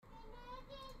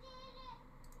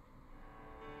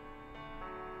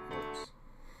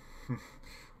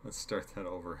Let's start that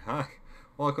over. Hi,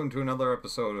 welcome to another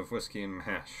episode of Whiskey and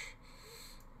Mash.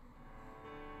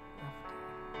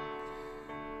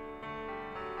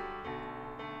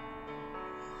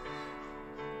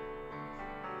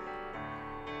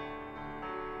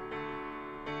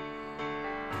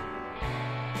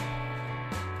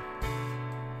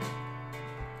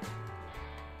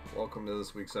 Welcome to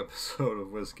this week's episode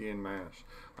of Whiskey and Mash.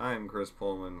 I am Chris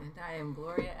Pullman. And I am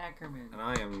Gloria Ackerman. And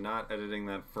I am not editing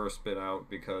that first bit out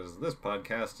because this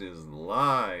podcast is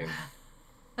live.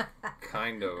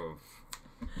 Kind of.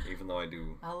 Even though I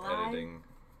do editing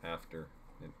after.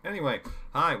 Anyway,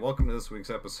 hi, welcome to this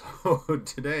week's episode.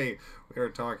 Today we are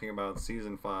talking about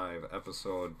Season 5,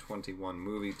 Episode 21,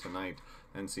 Movie Tonight,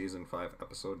 and Season 5,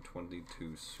 Episode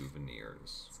 22,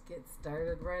 Souvenirs. Let's get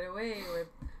started right away with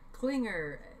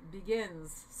Klinger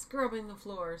begins scrubbing the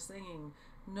floor singing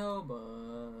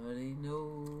 "Nobody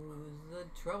Knows the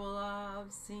Trouble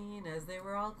I've Seen" as they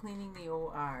were all cleaning the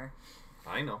OR.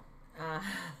 I know.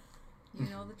 You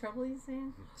know the trouble he's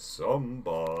saying?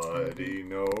 Somebody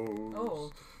knows.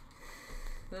 Oh.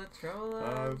 The trouble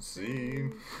I've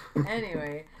seen.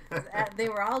 Anyway, they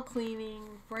were all cleaning.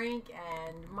 Frank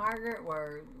and Margaret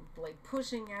were like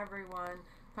pushing everyone.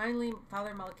 Finally,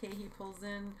 Father Mulcahy pulls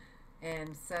in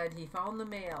and said he found the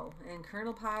mail and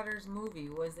Colonel Potter's movie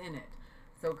was in it.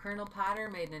 So Colonel Potter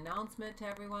made an announcement to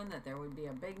everyone that there would be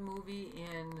a big movie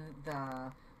in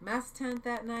the mess tent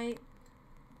that night,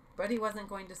 but he wasn't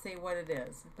going to say what it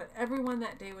is. But everyone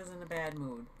that day was in a bad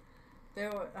mood.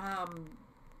 There were,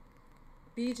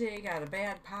 BJ got a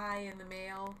bad pie in the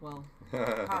mail. Well,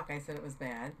 Hawkeye said it was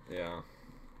bad. Yeah.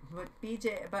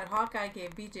 But Hawkeye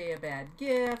gave BJ a bad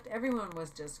gift. Everyone was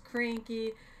just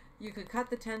cranky. You could cut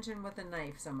the tension with a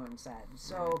knife, someone said.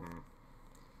 So,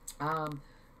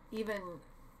 even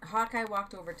Hawkeye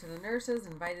walked over to the nurses,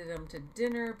 invited them to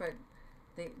dinner, but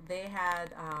they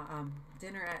had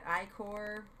dinner at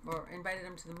Icor, or invited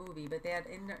them to the movie, but they had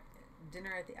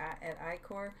dinner at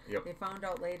Icor. Yep. They found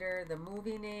out later the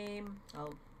movie name.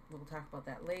 We'll talk about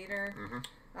that later.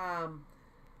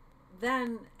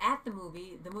 Then at the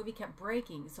movie kept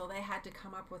breaking, so they had to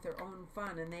come up with their own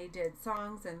fun, and they did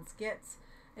songs and skits.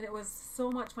 And it was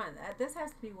so much fun. This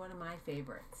has to be one of my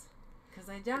favorites because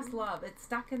I just love it.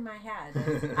 Stuck in my head.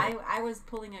 I was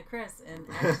pulling a Chris and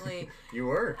actually you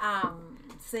were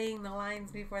saying the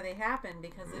lines before they happened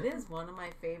because it is one of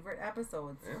my favorite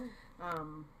episodes. Yeah.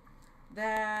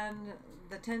 Then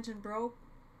the tension broke.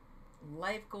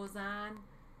 Life goes on.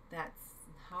 That's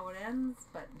how it ends.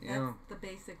 But that's the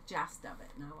basic gist of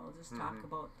it. Now I'll just talk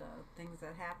about the things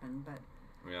that happened. But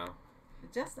yeah.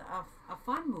 Just a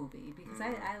fun movie because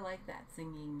I like that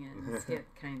singing and skit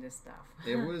kind of stuff.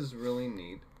 It was really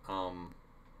neat. I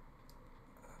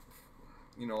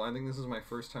think this is my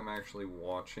first time actually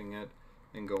watching it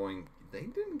and going, they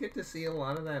didn't get to see a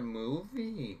lot of that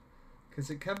movie because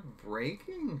it kept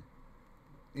breaking.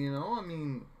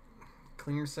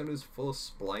 Klinger said it was full of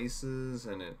splices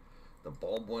and the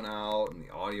bulb went out and the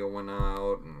audio went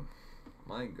out and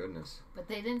my goodness. But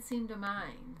they didn't seem to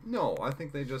mind. No, I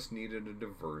think they just needed a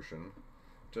diversion.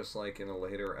 Just like in a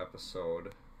later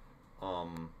episode,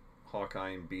 Hawkeye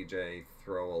and BJ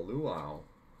throw a luau.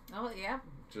 Oh, yeah.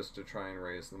 Just to try and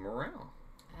raise the morale.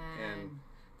 And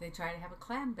they try to have a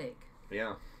clam bake.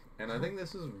 Yeah. And I think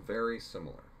this is very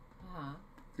similar.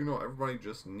 Everybody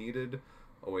just needed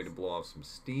a way to blow off some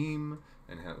steam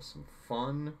and have some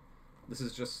fun. This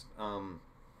is just...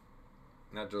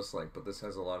 but this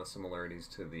has a lot of similarities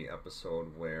to the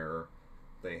episode where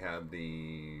they had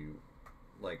the,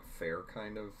 fair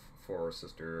kind of for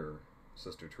Sister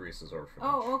Teresa's orphanage.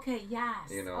 Oh, okay,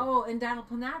 yes. Oh, and Donald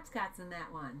Penobscot's in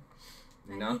that one.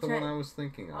 Not the one I was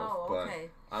thinking of, but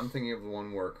I'm thinking of the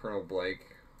one where Colonel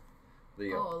Blake, a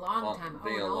long time.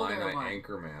 The Illini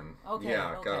anchorman,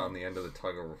 got on the end of the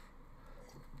tug of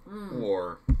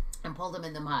war. And pulled him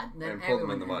in the mud. And pulled him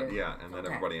in the mud, and then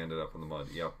everybody ended up in the mud,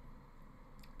 yep.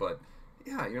 But,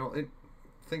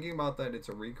 thinking about that, it's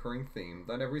a recurring theme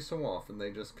that every so often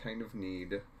they just kind of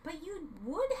need. But you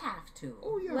would have to.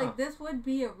 Oh, yeah. This would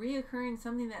be a reoccurring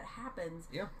something that happens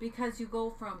because you go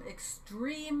from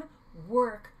extreme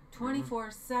work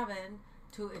 24/7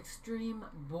 to extreme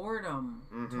boredom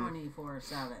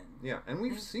 24/7. Yeah, and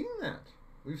we've seen that.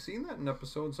 We've seen that in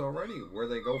episodes already where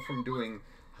they go from doing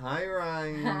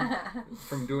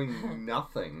from doing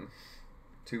nothing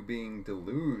to being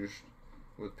deluged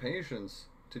with patience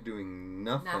to doing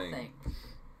nothing.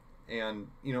 And,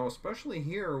 especially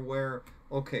here where,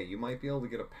 okay, you might be able to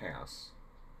get a pass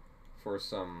for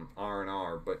some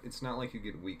R&R, but it's not like you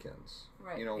get weekends.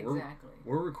 Right, exactly.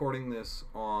 We're recording this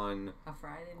on a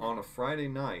Friday night. On a Friday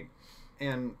night,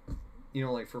 and you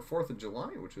know, like for 4th of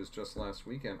July, which was just last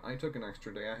weekend, I took an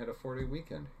extra day. I had a 4-day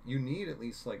weekend. You need at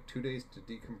least like 2 days to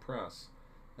decompress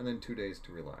and then 2 days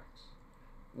to relax.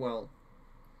 Well,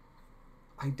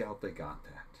 I doubt they got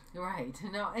that. Right.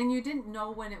 No, and you didn't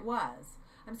know when it was.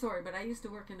 I'm sorry, but I used to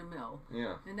work in a mill.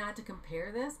 Yeah. And not to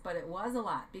compare this, but it was a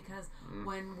lot because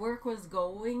when work was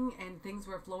going and things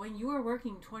were flowing, you were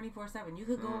working 24/7. You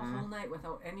could go a whole night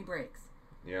without any breaks.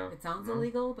 Yeah. It sounds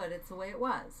illegal, but it's the way it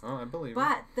was. Oh, I believe it.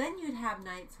 But then you'd have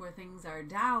nights where things are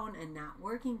down and not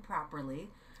working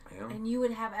properly, Yeah. and you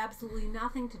would have absolutely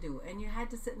nothing to do. And you had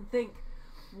to sit and think,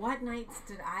 what nights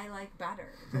did I like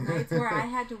better? The nights where I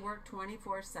had to work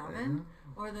 24/7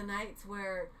 or the nights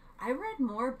where I read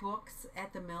more books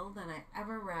at the mill than I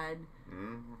ever read.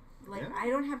 Like, I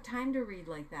don't have time to read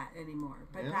like that anymore.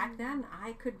 But back then,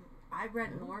 I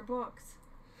read more books.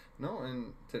 No,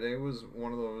 and today was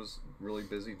one of those really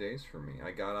busy days for me.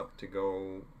 I got up to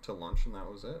go to lunch and that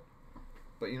was it.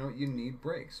 But, you know, you need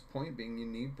breaks. Point being, you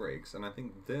need breaks. And I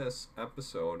think this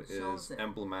episode is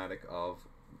emblematic of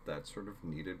that sort of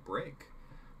needed break.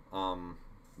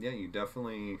 Yeah, you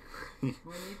definitely... we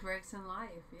need breaks in life,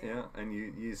 yeah, and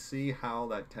you see how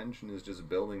that tension is just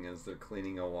building as they're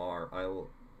cleaning OR. I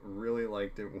really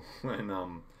liked it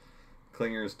when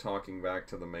Klinger's talking back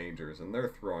to the majors, and they're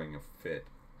throwing a fit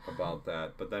about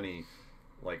that. But then he,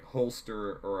 like,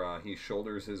 he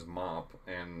shoulders his mop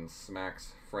and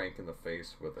smacks Frank in the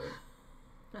face with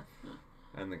it.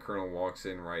 And the colonel walks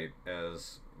in right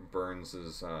as Burns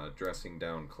is dressing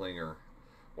down Klinger.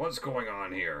 What's going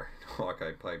on here?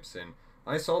 Hawkeye pipes in.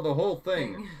 I saw the whole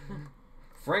thing.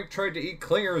 Frank tried to eat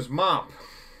Klinger's mop.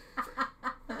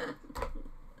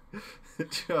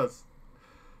 Just,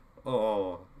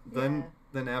 then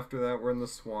after that we're in the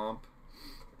swamp,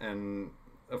 and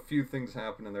a few things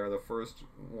happen in there. The first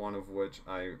one of which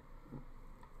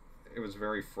it was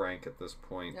very Frank at this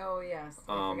point. Oh yes,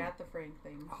 I forgot the Frank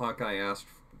thing. Hawkeye asked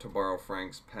to borrow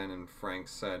Frank's pen, and Frank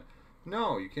said,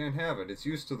 "No, you can't have it. It's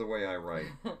used to the way I write."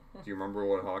 Do you remember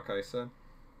what Hawkeye said?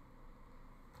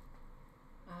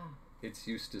 It's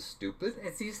used to stupid?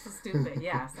 It's used to stupid,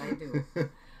 yes, I do.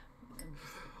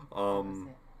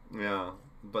 Yeah.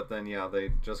 But then,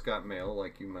 they just got mail,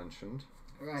 like you mentioned.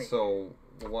 Right. So,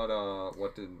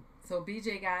 what did... So,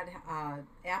 BJ got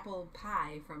apple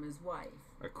pie from his wife.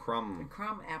 A crumb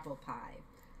apple pie.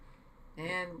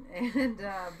 And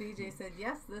BJ said,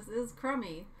 yes, this is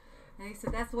crummy. And he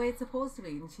said, that's the way it's supposed to be.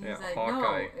 And she's like,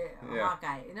 Hawkeye.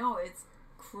 Hawkeye. No, it's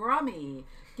crummy.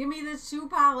 Give me this shoe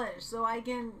polish so I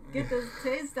can get this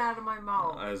taste out of my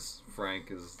mouth. As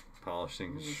Frank is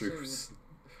polishing his shoes.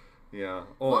 Yeah.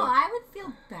 Oh. Well, I would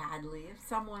feel badly if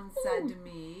someone said to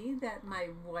me that my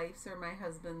wife's or my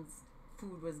husband's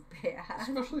food was bad.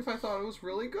 Especially if I thought it was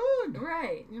really good.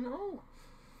 Right. You know.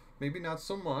 Maybe not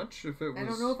so much if it was... I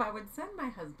don't know if I would send my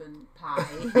husband pie.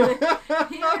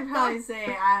 He would probably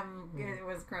say it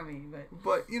was crummy,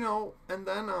 But, you know, and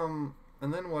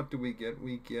then what do we get?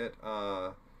 We get,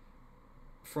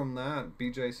 from that,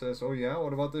 BJ says, "Oh yeah,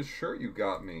 what about this shirt you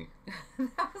got me?"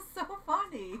 That was so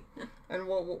funny. And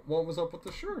what was up with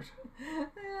the shirt?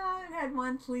 It had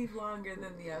one sleeve longer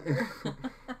than the other.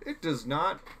 It does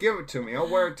not. Give it to me. I'll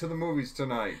wear it to the movies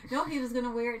tonight. No, he was going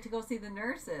to wear it to go see the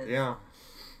nurses. Yeah.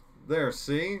 There,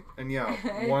 see? And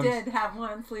it did have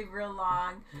one sleeve real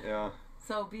long. Yeah.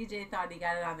 So BJ thought he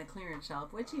got it on the clearance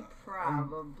shelf, which he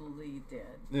probably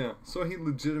did. Yeah, so he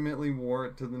legitimately wore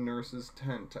it to the nurse's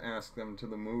tent to ask them to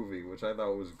the movie, which I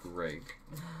thought was great.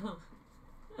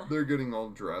 They're getting all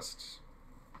dressed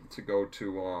to go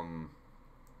to,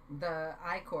 the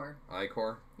I-Corps.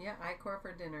 I-Corps? Yeah, I-Corps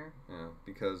for dinner. Yeah,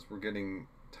 because we're getting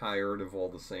tired of all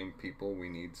the same people. We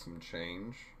need some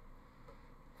change.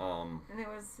 And it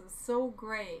was so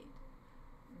great.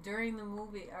 During the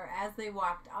movie, or as they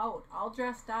walked out, all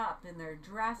dressed up in their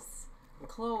dress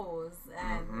clothes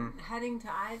and heading to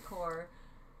I-Corps,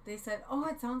 they said, "Oh,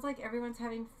 it sounds like everyone's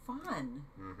having fun."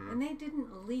 And they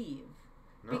didn't leave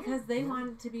because they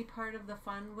wanted to be part of the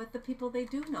fun with the people they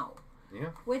do know. Yeah.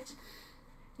 Which,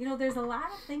 you know, there's a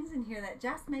lot of things in here that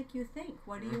just make you think,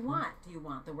 what do you want? Do you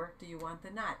want the work? Do you want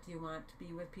the nut? Do you want to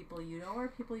be with people you know or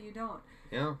people you don't?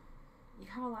 Yeah. You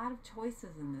have a lot of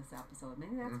choices in this episode.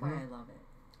 Maybe that's why I love it.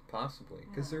 Possibly,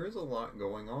 because there is a lot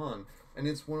going on, and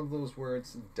it's one of those where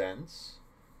it's dense,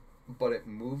 but it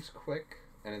moves quick,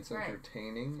 and it's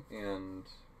entertaining, and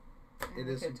it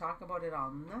is... We could talk about it all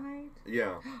night.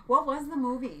 Yeah. What was the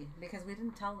movie? Because we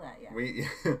didn't tell that yet.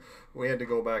 We had to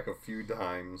go back a few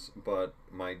times, but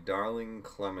My Darling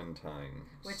Clementine.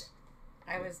 Which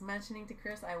I was mentioning to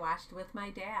Chris, I watched with my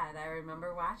dad. I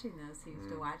remember watching this. He used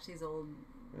to watch these old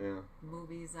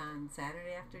movies on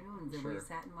Saturday afternoons, and we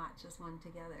sat and watched this one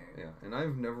together. Yeah, and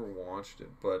I've never watched it,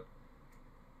 but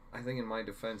I think in my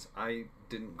defense, I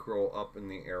didn't grow up in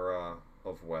the era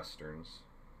of Westerns.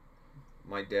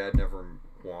 My dad never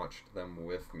watched them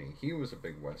with me. He was a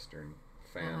big Western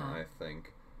fan, I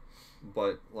think.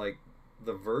 But, like,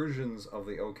 the versions of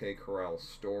the OK Corral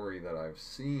story that I've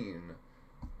seen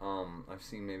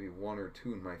maybe one or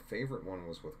two, and my favorite one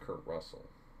was with Kurt Russell.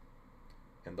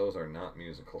 And those are not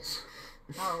musicals.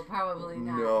 Oh, probably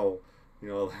not. No. You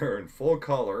know, they're in full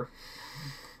color.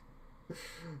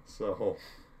 So,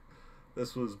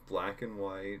 this was black and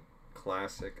white,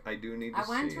 classic. I do need to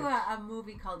see it. I went to a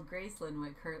movie called Graceland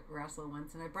with Kurt Russell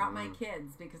once, and I brought my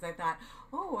kids because I thought,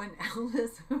 oh, an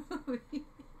Elvis movie.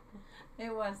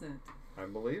 It wasn't. I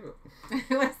believe it.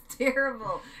 It was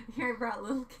terrible. Here I brought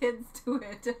little kids to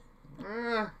it.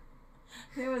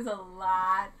 There was a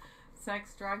lot.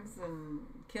 Sex, drugs, and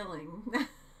killing.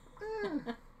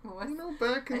 You know,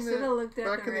 back in I should have looked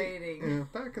at the rating.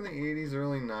 Back in the 80s,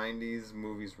 early 90s,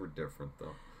 movies were different,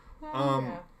 though.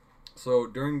 Yeah. So,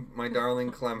 during My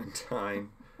Darling Clementine,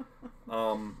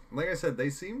 like I said, they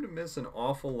seem to miss an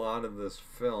awful lot of this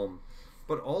film.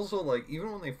 But also, like,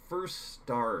 even when they first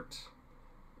start,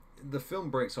 the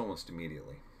film breaks almost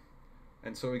immediately.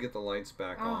 And so we get the lights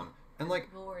back on. And,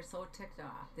 like, people were so ticked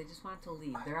off. They just wanted to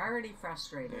leave. They're already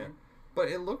frustrated. Yeah. But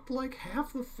it looked like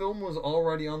half the film was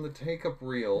already on the take-up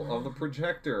reel of the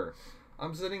projector.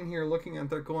 I'm sitting here looking at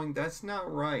that going, that's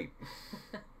not right.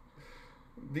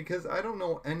 Because I don't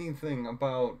know anything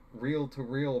about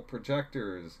reel-to-reel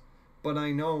projectors, but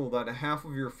I know that half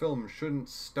of your film shouldn't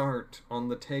start on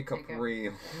the take-up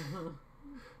reel.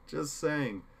 Just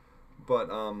saying. But,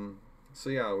 so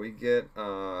yeah, we get,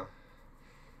 the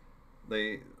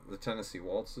Tennessee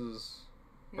Waltzes.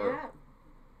 Yeah.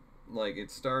 Like,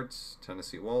 it starts,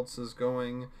 Tennessee Waltz is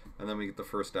going, and then we get the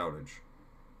first outage.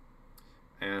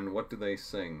 And what do they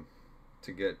sing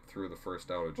to get through the first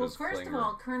outage? Well, first of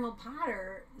all, Colonel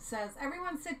Potter says,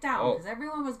 everyone sit down, because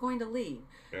everyone was going to leave.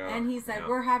 Yeah, and he said,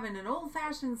 we're having an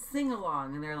old-fashioned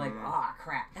sing-along. And they're like, oh,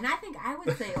 crap. And I think I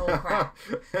would say, oh, crap.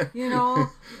 You know?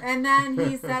 And then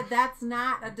he said, that's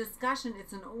not a discussion,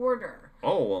 it's an order.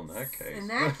 Oh, well, in that case. In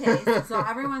that case. So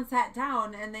everyone sat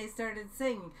down, and they started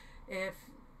singing, if...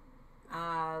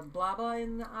 blah blah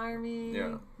in the army.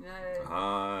 Yeah.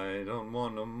 I don't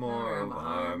want no more of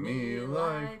army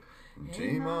life.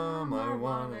 Gee, Mom, I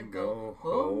wanna go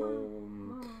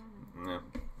home. Yeah.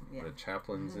 The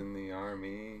chaplains in the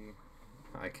army.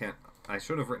 I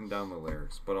should have written down the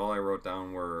lyrics, but all I wrote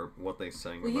down were what they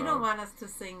sang about. Well, you don't want us to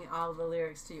sing all the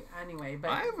lyrics to you anyway,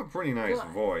 but... I have a pretty nice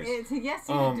voice. Yes,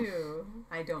 you do.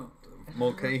 I don't.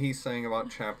 Mulcahy sang about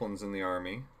chaplains in the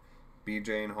army.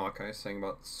 BJ and Hawkeye sang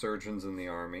about surgeons in the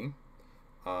army.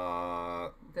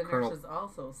 The nurses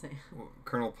also sang.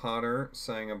 Colonel Potter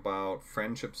sang about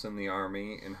friendships in the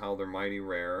army and how they're mighty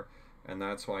rare, and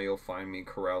that's why you'll find me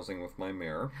carousing with my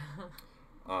mare.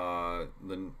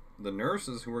 The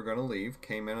nurses who were going to leave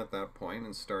came in at that point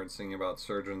and started singing about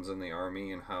surgeons in the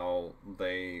army and how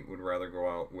they would rather go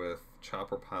out with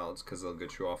chopper pilots because they'll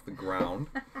get you off the ground.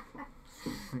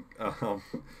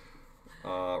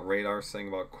 Radar sang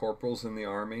about corporals in the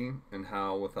army and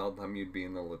how without them you'd be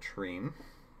in the latrine.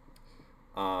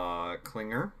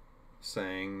 Klinger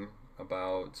sang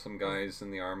about some guys in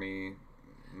the army.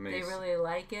 They really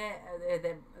like it.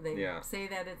 They say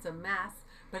that it's a mess,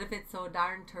 but if it's so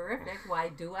darn terrific, why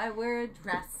do I wear a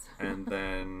dress? And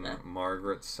then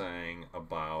Margaret sang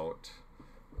about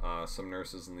some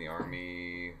nurses in the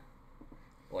army,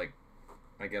 like,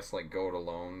 I guess like go it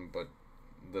alone, but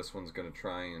this one's going to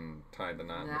try and tie the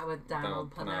knot. Not with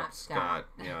Donald Penobscot.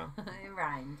 Yeah. It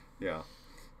rhymed. Yeah.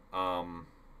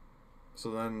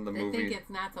 So then the movie... They think it's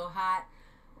not so hot,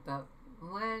 but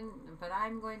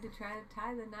I'm going to try to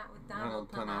tie the knot with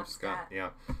Donald Penobscot. Yeah.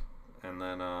 And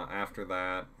then after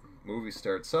that, movie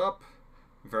starts up,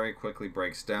 very quickly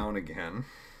breaks down again.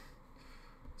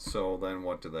 So then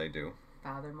what do?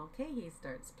 Father Mulcahy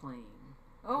starts playing.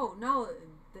 Oh, no.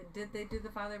 Did they do the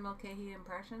Father Mulcahy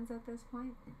impressions at this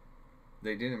point?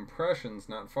 They did impressions,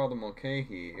 not Father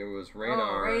Mulcahy. It was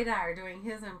Radar. Oh, Radar doing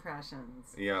his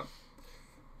impressions. Yep.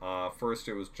 First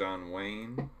it was John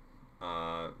Wayne.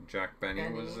 Jack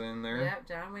Benny was in there. Yep,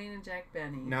 John Wayne and Jack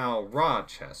Benny. Now,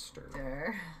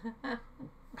 Rochester.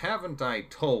 Haven't I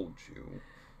told you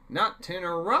not to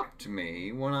interrupt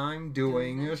me when I'm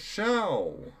doing a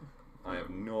show? I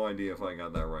have no idea if I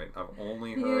got that right. I've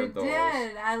only heard those. You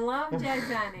did. I love Jack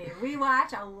Benny. We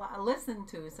watch a lot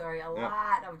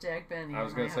of Jack Benny. I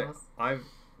was going to say,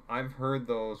 I've heard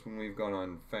those when we've gone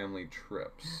on family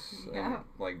trips. Yeah. And,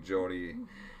 like, Jody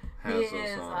has he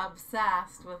is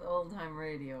obsessed with old time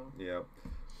radio. Yep.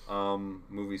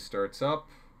 Movie starts up.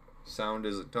 Sound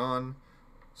isn't done.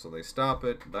 So they stop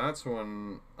it. That's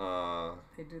when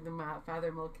they do the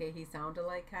Father Mulcahy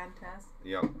sound-alike contest.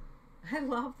 Yep. I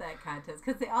love that contest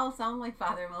because they all sound like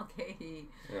Father Mulcahy.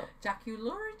 Yeah.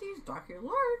 Jocularities.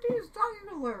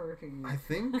 I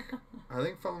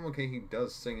think Father Mulcahy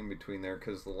does sing in between there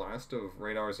because the last of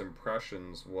Radar's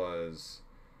impressions was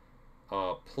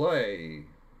play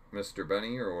Mr.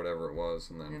 Benny or whatever it was,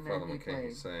 and then Father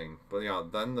Mulcahy sang. But yeah,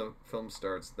 then the film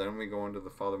starts. Then we go into the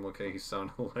Father Mulcahy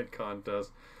sound-alike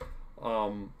contest.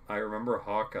 I remember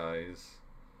Hawkeye's.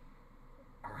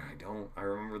 Or I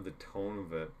remember the tone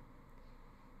of it.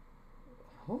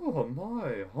 Oh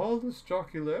my, all this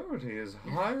jocularity is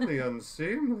highly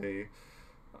unseemly.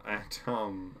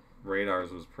 And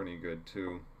Radar's was pretty good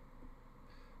too.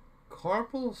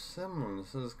 Corporal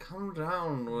Simmons has come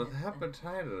down with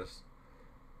hepatitis.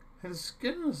 His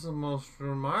skin is the most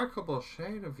remarkable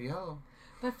shade of yellow.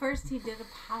 But first he did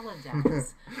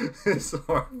apologize.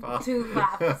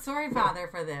 Sorry, Father,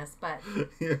 for this, but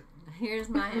here's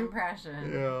my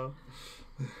impression. Yeah.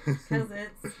 Because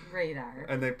it's Radar.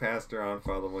 And they passed around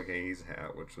Father Mulcahy's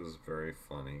hat, which was very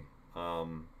funny.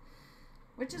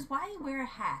 Which is why you wear a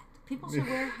hat. People should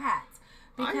wear hats.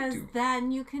 Because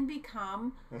then you can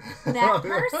become that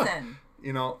person.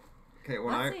 You know, okay,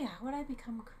 Let's see, how would I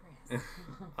become Chris?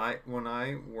 When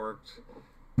I worked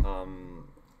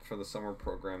for the summer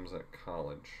programs at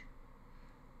college,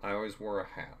 I always wore a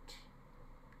hat.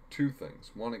 Two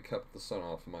things. One, it kept the sun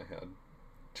off of my head.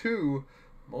 Two,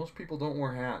 most people don't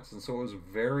wear hats, and so it was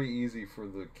very easy for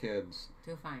the kids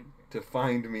to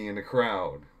find me in a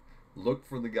crowd. Look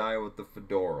for the guy with the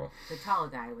fedora. The tall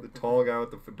guy with the tall guy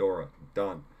with the fedora.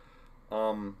 Done.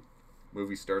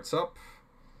 Movie starts up,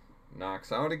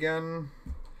 knocks out again,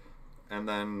 and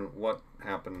then what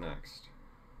happened next?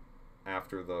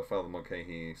 After the Father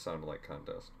Mulcahy sound-alike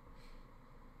contest.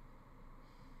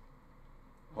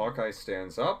 Hawkeye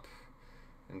stands up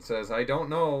and says, I don't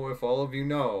know if all of you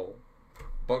know,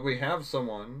 but we have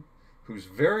someone who's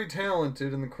very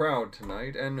talented in the crowd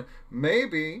tonight, and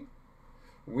maybe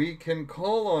we can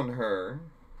call on her.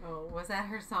 Oh, was that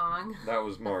her song? That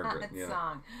was Margaret, yeah.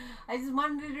 Song. I just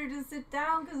wanted her to sit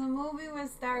down because the movie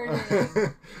was starting.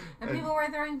 and people were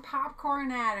throwing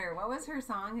popcorn at her. What was her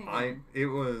song again? It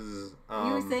was...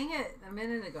 you were saying it a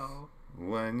minute ago.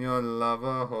 When your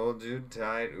lover holds you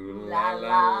tight, ooh la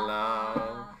la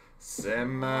la, c'est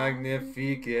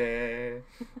magnifique.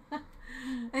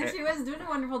 And she was doing a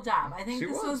wonderful job. I think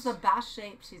this was the best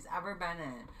shape she's ever been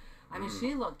in. I mean,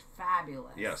 she looked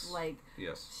fabulous. Yes.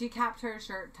 Yes. She kept her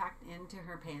shirt tucked into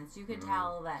her pants. You could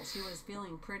tell that she was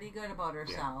feeling pretty good about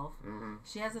herself. Yeah.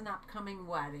 She has an upcoming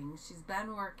wedding. She's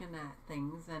been working at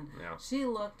things, and she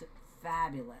looked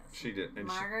fabulous. She did. And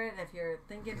Margaret, if you're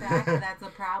thinking back, that's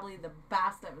probably the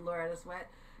best of Loretta Swit.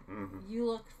 You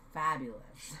looked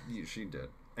fabulous. She did.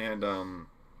 And,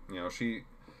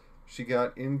 she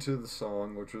got into the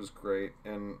song, which was great,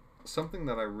 and something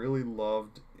that I really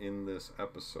loved in this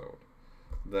episode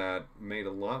that made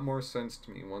a lot more sense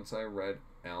to me once I read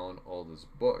Alan Alda's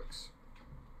books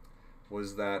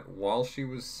was that while she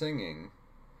was singing,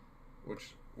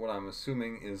 which what I'm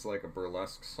assuming is like a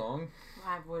burlesque song,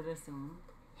 I would assume,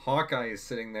 Hawkeye is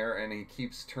sitting there and he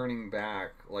keeps turning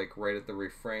back like right at the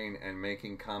refrain and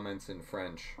making comments in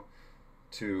French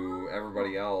to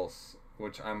everybody else,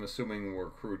 which I'm assuming were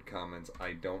crude comments.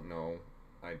 I don't know.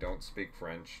 I don't speak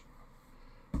French.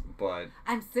 But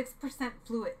I'm 6%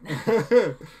 fluent.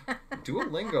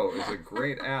 Duolingo is a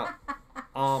great app.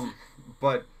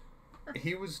 But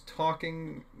he was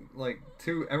talking like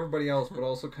to everybody else, but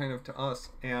also kind of to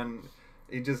us, and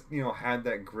he just had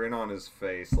that grin on his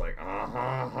face, like oh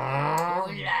la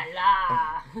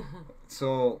la.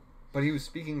 So, but he was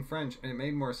speaking French, and it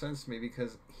made more sense to me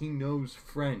because he knows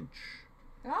French.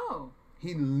 Oh.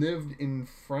 He lived in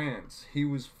France. He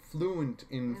was fluent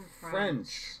in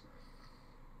French.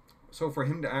 So for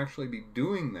him to actually be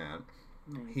doing that,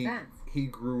 he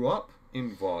grew up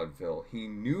in vaudeville. He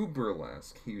knew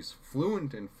burlesque. He's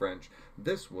fluent in French.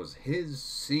 This was his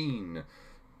scene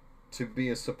to be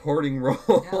a supporting role.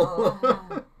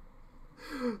 Oh.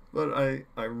 But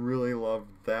I really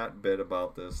loved that bit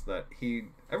about this, that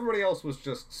everybody else was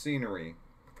just scenery.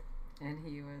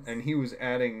 And he was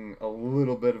adding a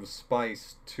little bit of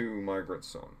spice to Margaret's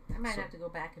song. I might have to go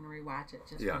back and rewatch it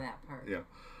just for that part. Yeah.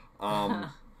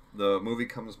 The movie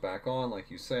comes back on,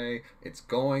 like you say. It's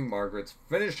going. Margaret's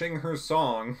finishing her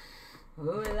song.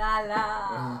 Ooh la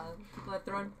la. People are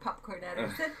throwing popcorn at her.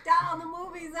 Sit down, the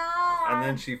movie's on. And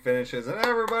then she finishes, and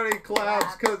everybody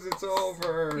claps because it's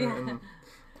over. Yeah.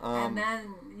 And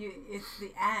then it's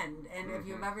the end. And if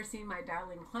you've ever seen My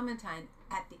Darling Clementine,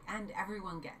 at the end,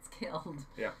 everyone gets killed.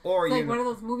 Yeah. Or it's like one of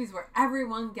those movies where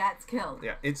everyone gets killed.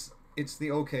 Yeah. It's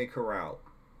the OK Corral.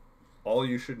 All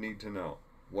you should need to know.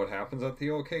 What happens at the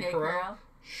OK Corral?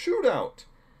 Shootout.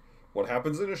 What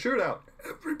happens in a shootout?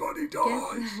 Everybody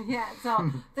dies. Yeah,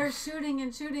 so they're shooting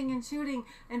and shooting and shooting,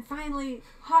 and finally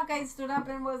Hawkeye stood up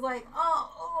and was like,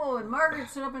 oh, and Margaret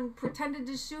stood up and pretended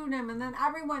to shoot him, and then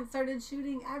everyone started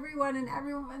shooting everyone, and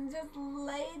everyone just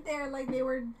laid there like they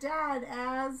were dead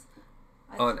as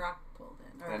a truck pulled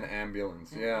in. An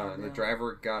ambulance, and the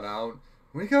driver got out.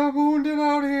 We got wounded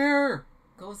out here.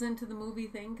 Goes into the movie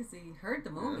thing because he heard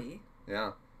the movie.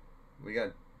 Yeah. We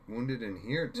got wounded in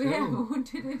here too. We have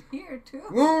wounded in here too.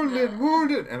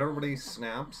 Wounded, and everybody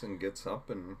snaps and gets up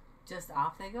and just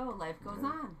off they go. Life goes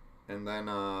on. And then,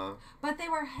 but they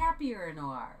were happier in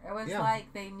OR. It was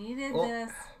like they needed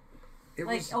this.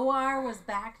 Was, OR was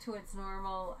back to its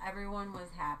normal. Everyone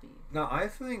was happy. Now I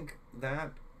think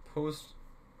that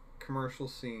post-commercial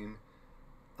scene,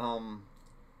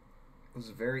 was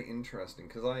very interesting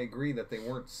because I agree that they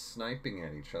weren't sniping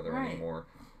at each other anymore,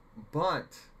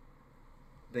 but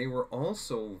they were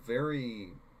also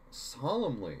very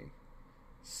solemnly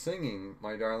singing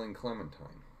My Darling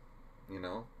Clementine. You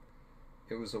know?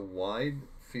 It was a wide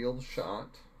field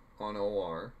shot on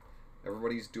OR.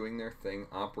 Everybody's doing their thing,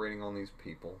 operating on these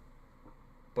people.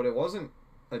 But it wasn't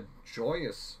a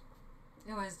joyous...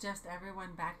 It was just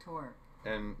everyone back to work.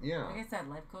 And, yeah. Like I said,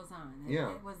 life goes on.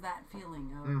 It was that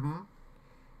feeling of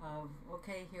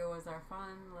okay, here was our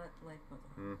fun, life goes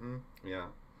on. Yeah.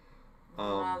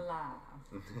 La la.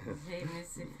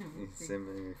 C'est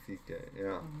magnifique.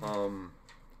 Yeah.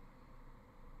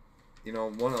 You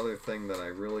know, one other thing that I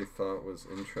really thought was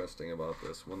interesting about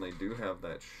this, when they do have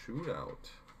that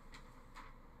shootout,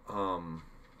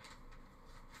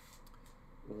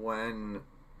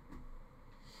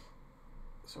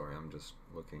 sorry, I'm just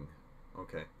looking.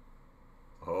 Okay.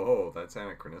 Oh, that's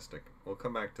anachronistic. We'll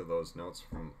come back to those notes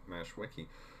from MASH Wiki.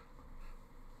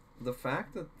 The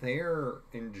fact that they're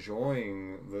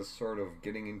enjoying this sort of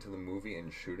getting into the movie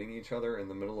and shooting each other in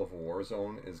the middle of a war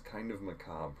zone is kind of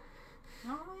macabre.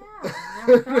 Oh, yeah. I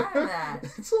never thought of that.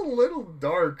 It's a little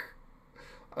dark.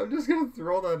 I'm just going to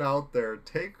throw that out there.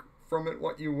 Take from it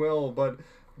what you will, but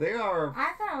they are...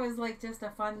 I thought it was like just a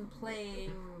fun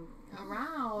playing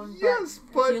around. Yes,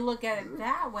 but if you look at it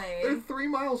that way... They're 3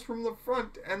 miles from the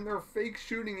front, and they're fake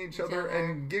shooting each other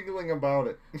and giggling about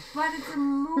it. But it's a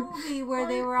movie where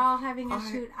they were all having a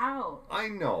shoot out. I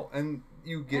know, and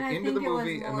you get into the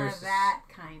movie, and there's that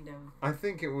kind of... I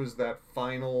think it was that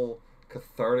final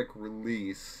cathartic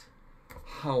release.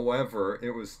 However,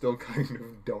 it was still kind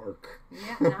of dark.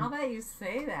 Yeah, now that you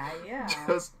say that, yeah.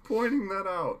 Just pointing that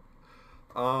out.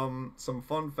 Some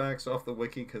fun facts off the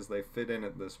wiki because they fit in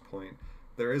at this point.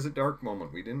 There is a dark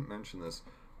moment. We didn't mention this.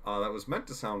 That was meant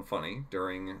to sound funny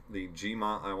during the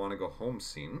Jima I Want to Go Home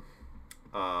scene.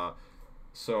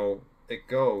 So it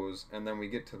goes, and then we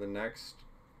get to the next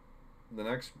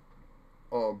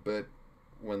bit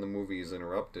when the movie is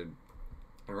interrupted.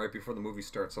 And right before the movie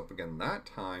starts up again that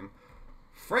time,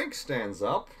 Frank stands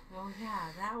up. Oh yeah,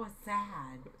 that was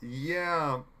sad.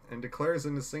 Yeah, and declares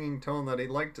in a singing tone that he'd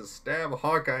like to stab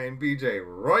Hawkeye and BJ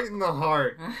right in the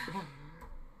heart.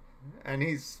 And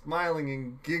he's smiling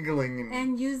and giggling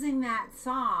and using that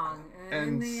song.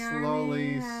 And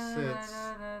slowly sits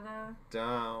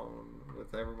down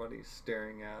with everybody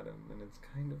staring at him. And it's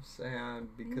kind of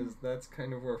sad because that's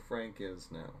kind of where Frank is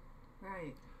now.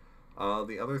 Right.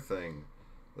 The other thing,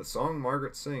 the song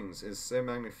Margaret sings is C'est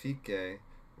Magnifique,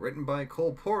 written by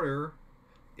Cole Porter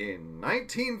in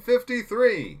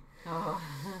 1953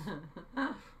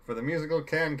 for the musical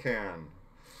Can-Can.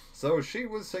 So she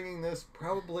was singing this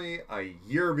probably a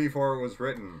year before it was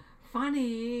written.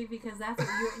 Funny, because that's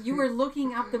what you were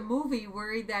looking up the movie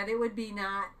worried that it would be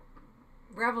not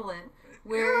relevant,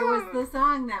 where it was the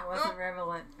song that wasn't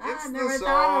relevant. I never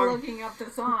thought of looking up the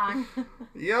song.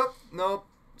 Yep, nope.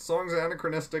 Song's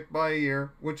anachronistic by a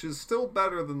year, which is still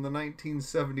better than the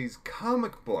 1970s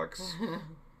comic books.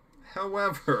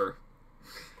 However,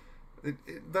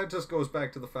 that just goes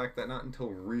back to the fact that not until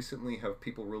recently have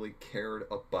people really cared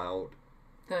about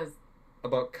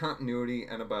continuity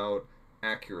and about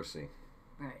accuracy.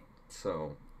 Right.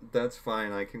 So that's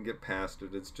fine. I can get past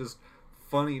it. It's just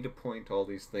funny to point all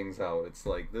these things out. It's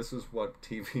like, this is what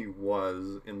TV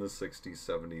was in the 60s,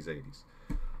 70s, 80s.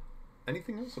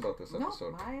 Anything else about this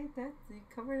episode? No, you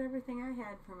covered everything I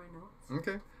had for my notes.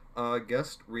 Okay.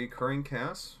 Guest recurring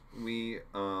cast. We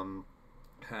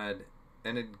had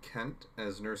Enid Kent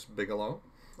as Nurse Bigelow.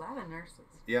 A lot of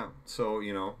nurses. Yeah. So,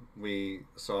 we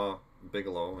saw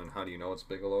Bigelow, and how do you know it's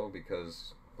Bigelow?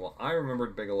 Because, well, I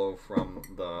remembered Bigelow from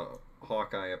the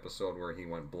Hawkeye episode where he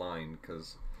went blind,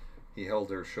 because he held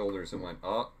her shoulders and went,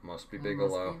 oh, must be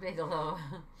Bigelow. Must be Bigelow.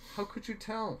 How could you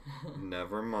tell?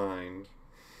 Never mind.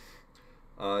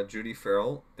 Judy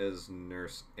Farrell is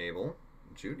Nurse Abel.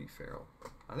 Judy Farrell.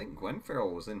 I think Gwen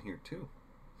Farrell was in here too,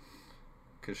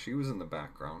 because she was in the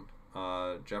background.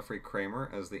 Jeffrey Kramer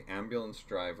as the ambulance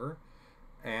driver,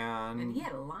 and he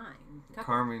had a line.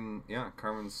 Carmen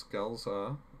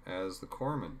Scelza as the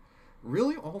corpsman.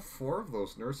 Really, all four of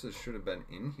those nurses should have been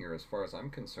in here, as far as I'm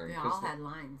concerned. They all had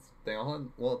lines. They all had.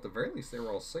 Well, at the very least, they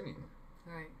were all singing.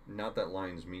 Right. Not that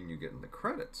lines mean you get in the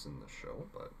credits in the show,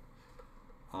 but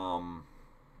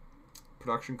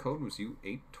production code was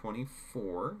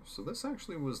U824. So this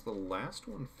actually was the last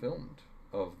one filmed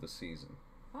of the season.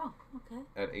 Oh, okay.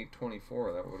 At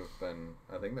 824, that would have been.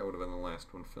 I think that would have been the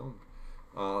last one filmed.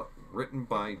 Written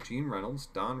by Gene Reynolds,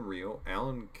 Don Rio,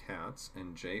 Alan Katz,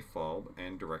 and Jay Falb,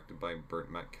 and directed by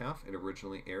Burt Metcalf. It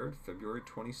originally aired February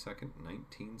 22nd,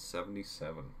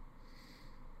 1977.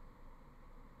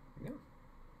 Yeah.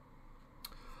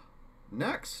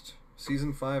 Next,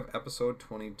 Season 5, Episode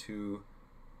 22,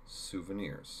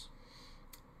 Souvenirs.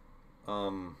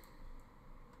 I'm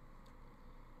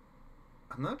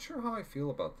not sure how I feel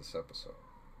about this episode.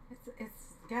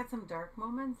 It's got some dark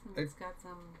moments, and it's got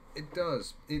some... It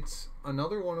does. It's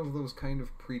another one of those kind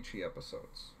of preachy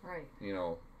episodes. Right. You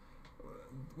know,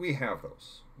 we have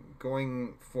those.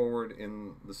 Going forward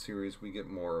in the series, we get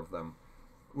more of them,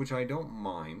 which I don't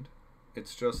mind.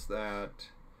 It's just that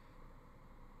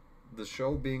the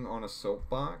show being on a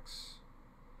soapbox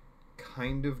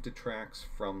kind of detracts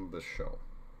from the show.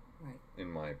 Right. In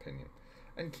my opinion.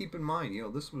 And keep in mind, you know,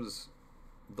 this was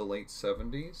the late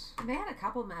 70s. They had a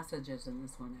couple messages in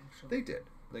this one, actually.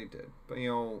 They did. But, you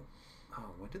know,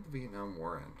 when did the Vietnam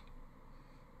War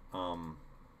end?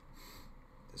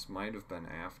 This might have been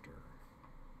after.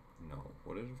 No,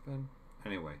 would it have been?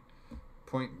 Anyway,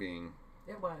 point being...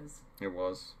 It was. It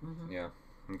was? Mm-hmm. Yeah.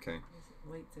 Okay. It was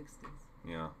late 60s.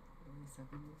 Yeah. Early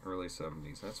 70s. Early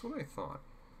 70s. That's what I thought.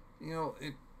 You know,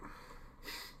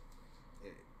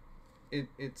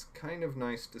 it's kind of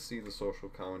nice to see the social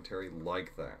commentary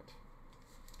like that.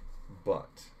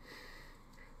 But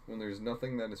when there's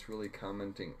nothing that it's really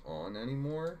commenting on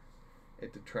anymore,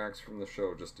 it detracts from the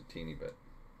show just a teeny bit.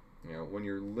 You know, when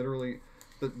you're literally...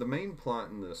 The main plot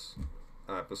in this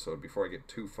episode, before I get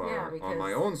too far on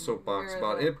my own soapbox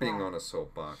about it being on a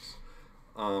soapbox,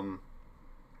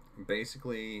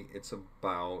 basically it's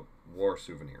about war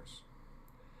souvenirs.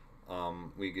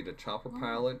 We get a chopper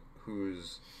pilot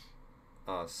who's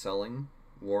selling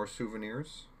war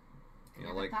souvenirs. You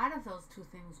know, like thought of those two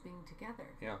things being together.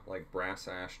 Yeah, like brass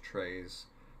ashtrays,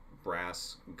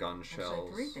 brass gun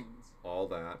shells, like 3 things. All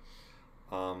that.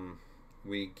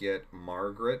 We get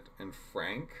Margaret and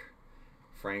Frank.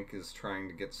 Frank is trying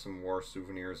to get some war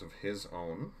souvenirs of his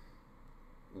own.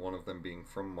 One of them being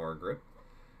from Margaret.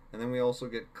 And then we also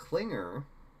get Klinger,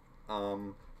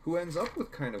 who ends up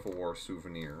with kind of a war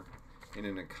souvenir in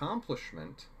an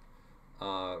accomplishment.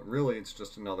 Really, it's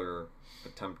just another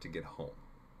attempt to get home.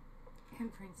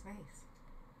 And Frank's face.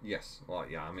 Yes. Well,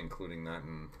 yeah, I'm including that.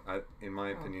 In my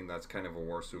opinion, that's kind of a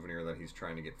war souvenir that he's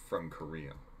trying to get from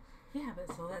Korea. Yeah,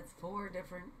 but so that's 4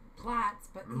 different plots,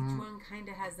 but each one kind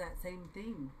of has that same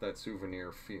theme. That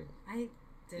souvenir feel. I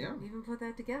didn't even put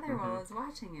that together while I was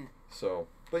watching it. So,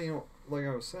 but you know, like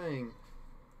I was saying,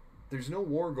 there's no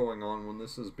war going on when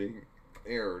this is being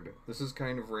aired. This is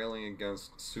kind of railing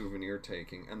against souvenir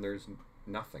taking, and there's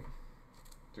nothing.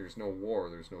 There's no war,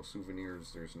 there's no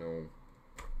souvenirs, there's no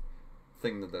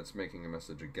thing that's making a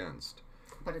message against.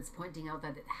 But it's pointing out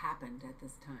that it happened at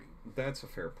this time. That's a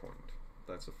fair point.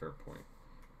 That's a fair point.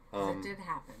 It did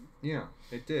happen. Yeah,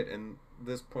 it did. And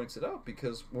this points it out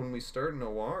because when we start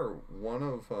Noir, one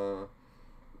of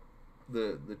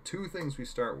the 2 things we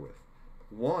start with.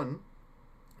 One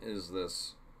is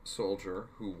this soldier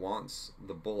who wants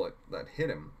the bullet that hit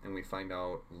him, and we find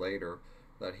out later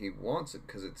that he wants it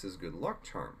because it's his good luck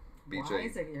charm. BJ, why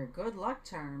is it your good luck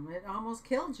charm? It almost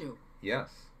killed you. Yes,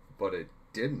 but it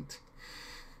didn't.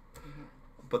 Mm-hmm.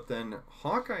 But then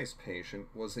Hawkeye's patient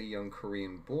was a young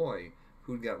Korean boy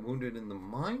who got wounded in the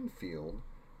minefield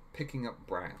picking up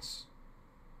brass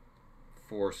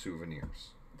for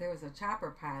souvenirs. There was a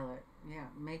chopper pilot,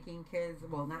 making kids,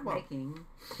 making,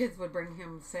 kids would bring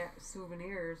him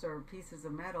souvenirs or pieces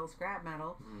of metal, scrap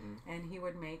metal, and he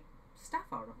would make stuff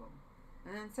out of them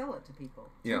and then sell it to people.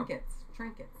 Trinkets.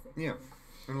 Yeah,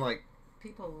 and like...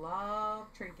 People love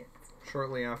trinkets.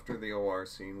 Shortly after the OR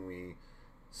scene, we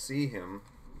see him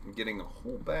getting a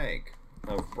whole bag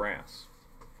of brass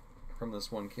from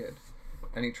this one kid.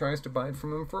 And he tries to buy it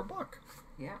from him for $1.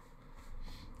 Yeah.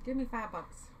 Give me $5.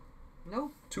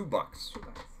 Nope. $2. $2.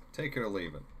 Take it or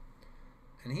leave it.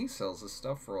 And he sells his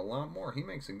stuff for a lot more. He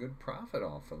makes a good profit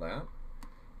off of that.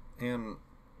 And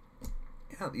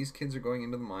yeah, these kids are going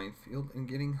into the minefield and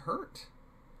getting hurt.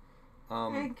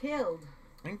 And killed.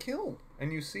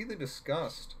 And you see the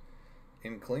disgust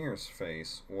in Klinger's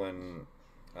face when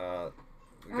the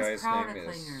guy's name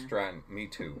is Stratton. Me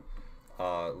too.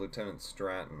 Lieutenant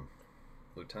Stratton.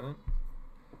 Lieutenant?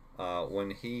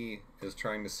 When he is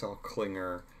trying to sell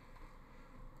Klinger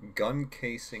gun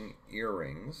casing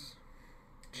earrings.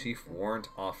 Chief Warrant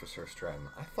Officer Stratton.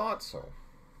 I thought so.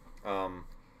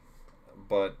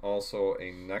 But also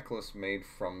a necklace made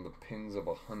from the pins of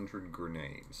 100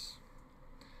 grenades.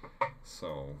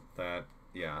 So that,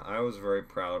 yeah, I was very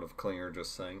proud of Klinger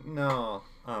just saying, no,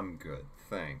 I'm good.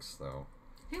 Thanks, though.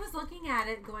 He was looking at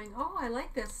it going, oh, I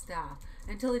like this stuff,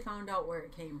 until he found out where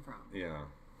it came from. Yeah.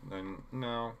 Then,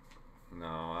 no,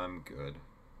 I'm good.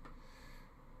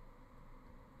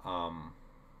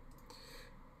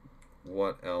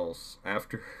 What else?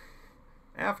 After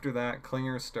that,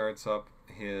 Klinger starts up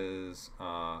his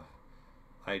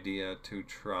idea to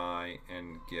try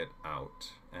and get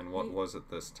out. And what was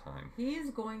it this time? He's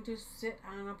going to sit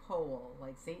on a pole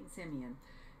like Saint Simeon.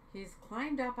 He's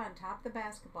climbed up on top of the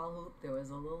basketball hoop. There was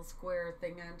a little square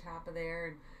thing on top of there,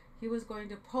 and he was going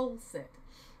to pole sit.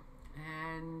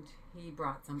 And he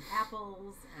brought some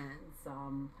apples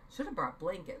and should have brought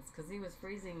blankets because he was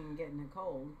freezing and getting a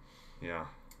cold. Yeah.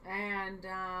 And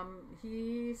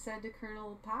he said to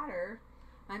Colonel Potter,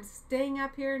 I'm staying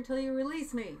up here until you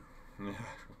release me. Yeah.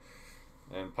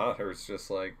 And Potter's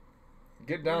just like,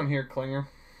 get down here, Klinger.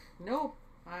 Nope.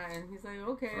 And he's like,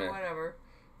 okay, whatever.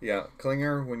 Yeah,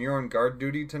 Klinger, when you're on guard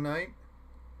duty tonight,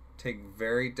 take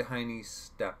very tiny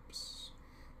steps.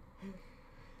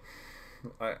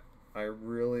 I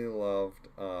really loved,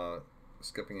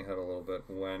 skipping ahead a little bit,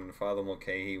 when Father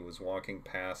Mulcahy was walking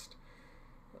past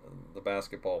the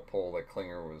basketball pole that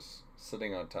Klinger was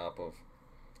sitting on top of,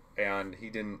 and he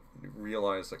didn't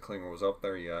realize that Klinger was up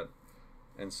there yet,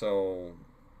 and so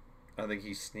I think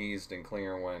he sneezed and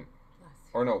Klinger went,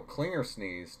 or no, Klinger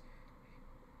sneezed,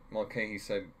 Mulcahy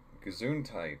said,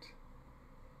 Gesundheit,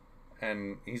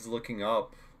 and he's looking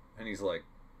up, and he's like,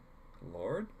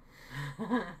 Lord?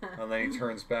 And then he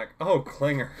turns back, oh,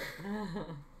 Klinger.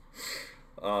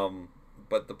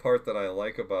 But the part that I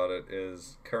like about it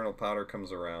is Colonel Potter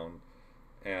comes around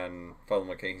and Father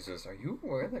Mulcahy says, are you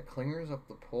aware that Klinger's up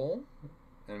the pole?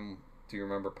 And do you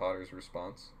remember Potter's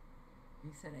response? He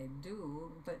said, I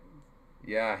do, but...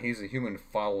 Yeah, he's a human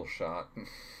foul shot.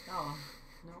 Oh,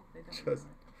 no, they don't know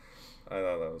that. I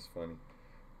thought that was funny.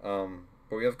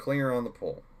 But we have Klinger on the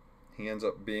pole. He ends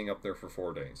up being up there for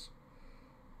 4 days.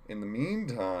 In the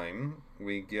meantime,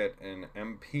 we get an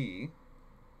MP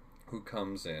who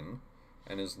comes in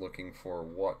and is looking for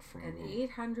what from an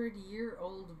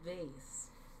 800-year-old vase.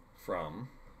 From?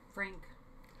 Frank.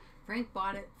 Frank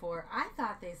bought it for, I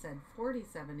thought they said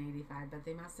 $47.85, but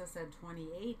they must have said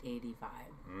 $28.85.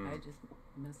 I just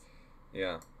missed.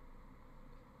 Yeah.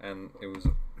 And it was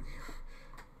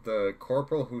the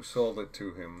corporal who sold it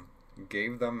to him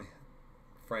gave them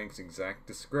Frank's exact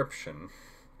description.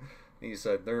 He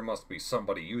said, there must be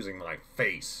somebody using my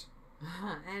face.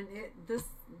 And this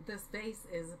vase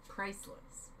is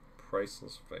priceless.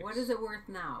 Priceless vase. What is it worth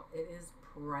now? It is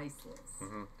priceless.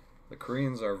 Mm-hmm. The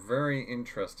Koreans are very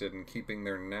interested in keeping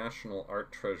their national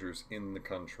art treasures in the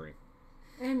country.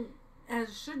 And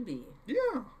as should be.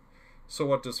 Yeah. So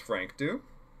what does Frank do?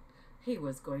 He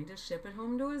was going to ship it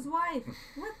home to his wife.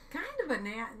 With kind of a,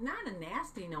 not a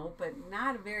nasty note, but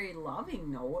not a very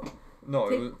loving note.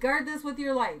 No. Guard this with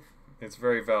your life. It's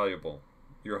very valuable.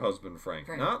 Your husband, Frank.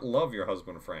 Not love your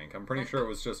husband, Frank. I'm pretty sure it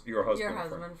was just your husband, Frank.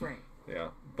 Your husband, Frank. Yeah.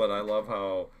 But I love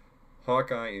how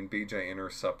Hawkeye and BJ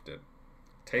intercept it.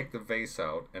 Take the vase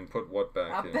out and put what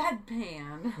back in? A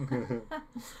bedpan.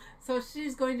 So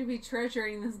she's going to be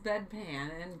treasuring this bedpan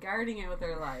and guarding it with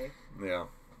her life. Yeah.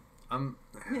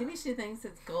 Maybe she thinks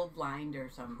it's gold lined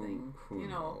or something. Who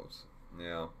knows?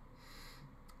 Yeah.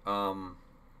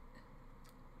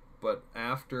 But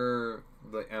after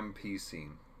the MP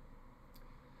scene,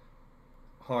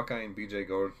 Hawkeye and BJ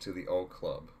go to the O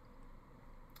Club,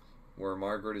 where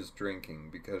Margaret is drinking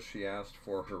because she asked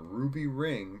for her ruby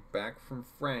ring back from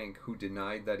Frank, who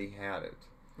denied that he had it.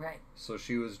 Right. So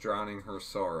she was drowning her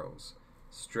sorrows.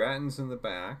 Stratton's in the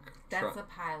back. That's a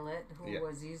pilot who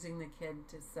was using the kid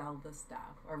to sell the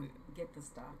stuff, or get the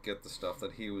stuff. Get the stuff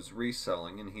that he was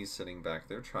reselling, and he's sitting back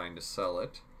there trying to sell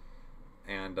it.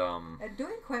 And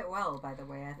doing quite well, by the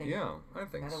way, I think. Yeah, I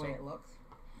think so. By the way it looks.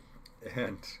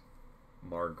 And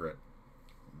Margaret.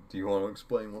 Do you want to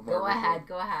explain what Margaret did?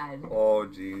 Go ahead. Oh,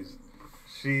 jeez.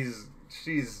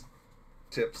 She's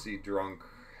tipsy, drunk,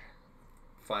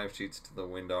 5 sheets to the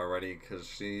wind already because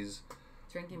she's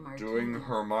drinking martini. Doing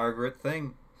her Margaret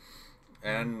thing.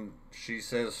 And she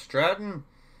says, Stratton,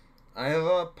 I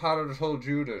thought Potter told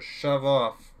you to shove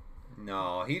off.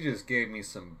 No, he just gave me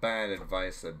some bad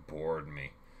advice that bored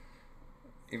me.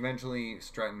 Eventually,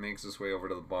 Stratton makes his way over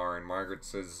to the bar, and Margaret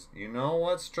says, you know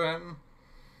what, Stratton?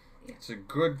 It's a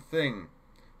good thing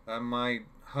that my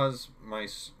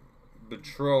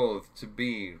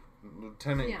betrothed-to-be,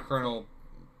 Lieutenant Colonel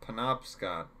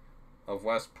Penobscot of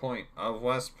West Point.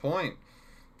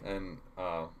 And,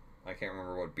 I can't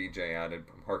remember what BJ added,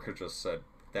 but Margaret just said,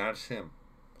 that's him.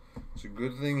 It's a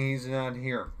good thing he's not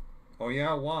here. Oh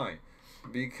yeah, why?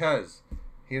 Because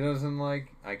he doesn't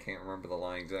like, I can't remember the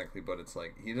line exactly, but it's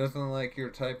like, he doesn't like your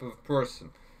type of person.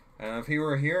 And if he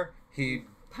were here, he'd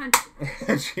punch.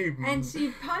 and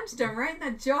she punched him right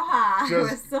in the jaw. It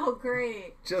was so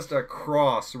great. Just a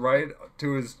cross right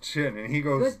to his chin, and he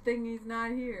goes, good thing he's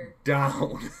not here.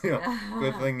 Down.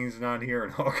 Good thing he's not here.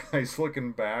 And Hawkeye's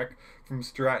looking back from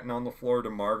Stratton on the floor to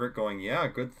Margaret going, yeah,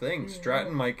 good thing.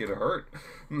 Stratton might get hurt.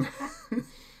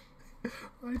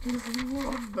 I just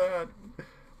love that.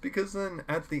 Because then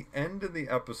at the end of the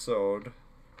episode,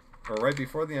 or right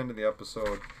before the end of the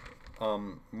episode,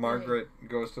 Margaret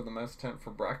goes to the mess tent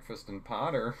for breakfast, and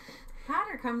Potter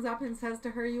comes up and says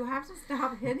to her, you have to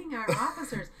stop hitting our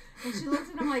officers. And she looks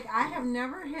at him like, I have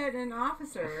never hit an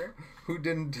officer who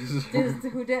didn't deserve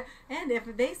who did. And if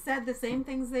they said the same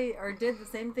things did the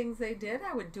same things they did,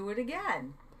 I would do it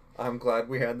again. I'm glad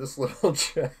we had this little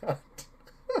chat.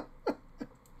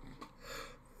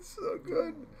 So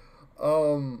good.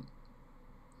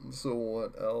 So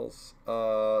what else?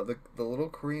 The little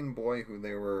Korean boy who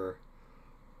they were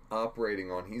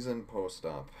operating on, he's in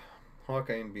post-op.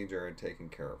 Hawkeye and BJ are taking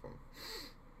care of him.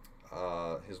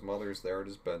 His mother's there at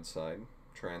his bedside,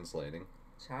 translating.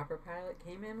 Chopper Pilot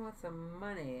came in with some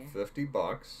money.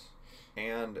 $50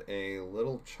 and a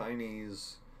little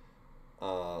Chinese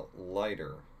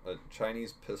lighter. A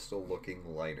Chinese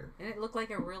pistol-looking lighter. And it looked like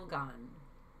a real gun.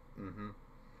 Mm-hmm.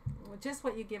 Just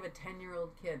what you give a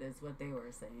 10-year-old kid is what they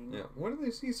were saying. Yeah. What are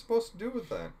they supposed to do with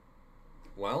that?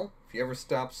 Well, if he ever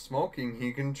stops smoking,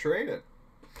 he can trade it.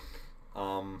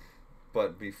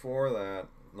 But before that,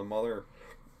 the mother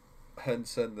had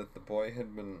said that the boy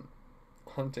had been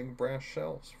hunting brass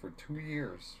shells for 2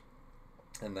 years,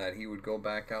 and that he would go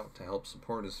back out to help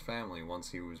support his family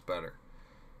once he was better.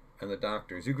 And the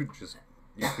doctors, you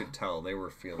could tell they were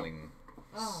feeling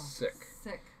sick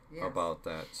yes. about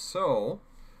that. So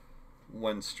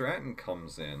when Stratton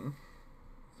comes in,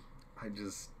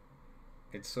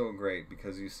 it's so great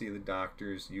because you see the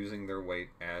doctors using their weight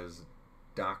as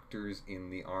doctors in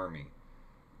the army.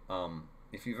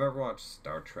 If you've ever watched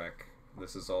Star Trek,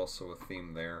 this is also a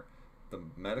theme there. The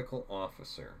medical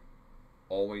officer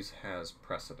always has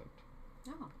precedent.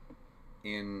 Oh.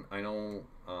 I know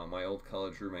my old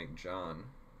college roommate John,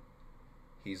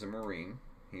 he's a Marine.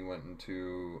 He went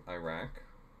into Iraq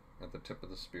at the tip of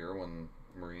the spear when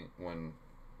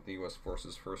the U.S.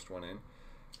 forces first went in.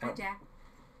 Hi, Jack.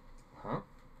 Huh?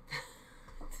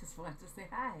 Just wanted to say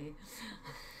hi.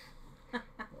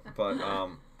 But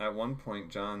at one point,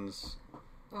 John's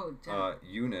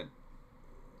unit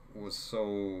was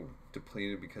so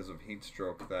depleted because of heat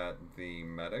stroke that the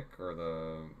medic or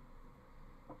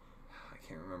I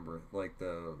can't remember, like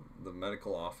the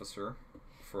medical officer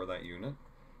for that unit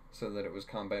said that it was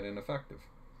combat ineffective.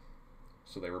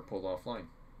 So they were pulled offline.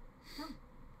 Huh.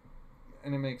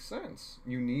 And it makes sense.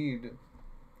 You need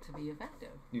to be effective.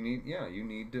 You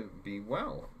need to be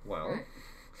well. Right.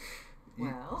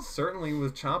 Certainly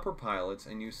with chopper pilots,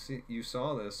 and you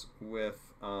saw this with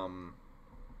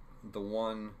the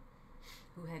one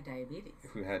who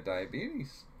had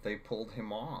diabetes. They pulled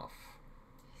him off.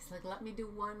 He's like, let me do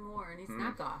one more, and he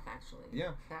snuck off, actually.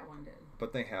 Yeah. That one did.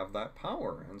 But they have that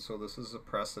power, and so this is a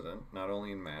precedent, not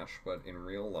only in MASH, but in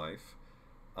real life.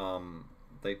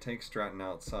 They take Stratton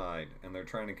outside, and they're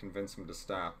trying to convince him to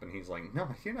stop, and he's like, no,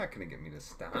 you're not going to get me to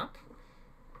stop.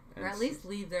 Or at least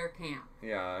leave their camp.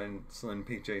 Yeah, and so then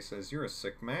PJ says, you're a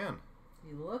sick man.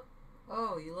 You look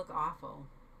awful.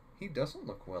 He doesn't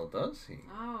look well, does he?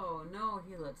 Oh, no,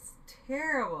 he looks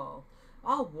terrible.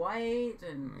 All white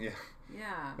and...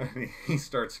 Yeah. And he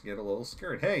starts to get a little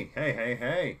scared.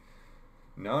 Hey.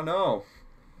 No.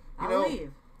 I'll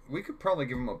leave. We could probably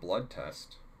give him a blood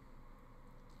test.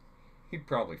 He'd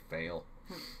probably fail.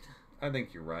 I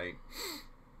think you're right.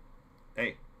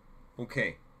 Hey,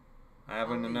 okay. I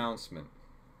have an announcement.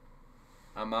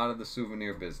 I'm out of the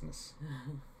souvenir business.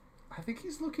 I think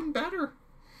he's looking better.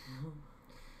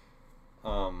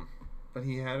 But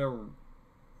he had a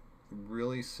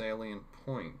really salient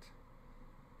point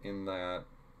in that,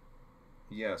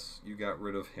 yes, you got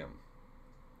rid of him.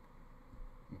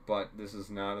 But this is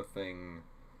not a thing...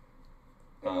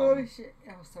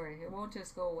 sorry. It won't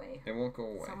just go away. It won't go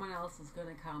away. Someone else is going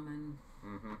to come and...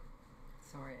 Mm-hmm.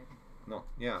 Sorry. No,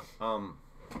 yeah.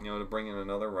 To bring in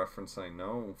another reference I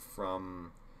know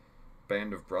from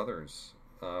Band of Brothers,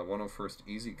 101st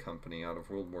Easy Company out of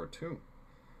World War II.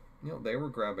 They were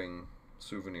grabbing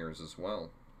souvenirs as well.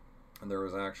 And there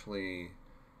was actually,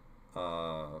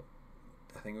 I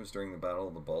think it was during the Battle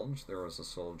of the Bulge, there was a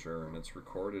soldier, and it's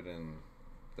recorded in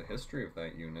the history of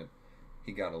that unit.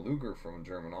 He got a Luger from a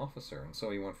German officer, and so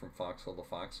he went from foxhole to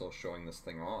foxhole showing this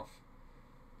thing off.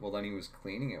 Well, then he was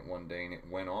cleaning it one day, and it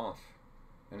went off,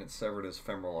 and it severed his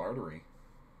femoral artery.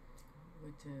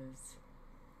 Which is?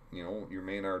 Your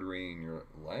main artery in your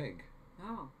leg.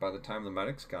 Oh. By the time the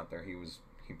medics got there, he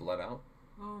bled out.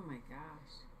 Oh my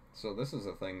gosh. So this is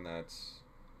a thing that's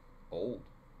old.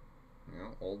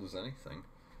 Old as anything.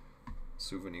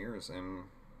 Souvenirs, and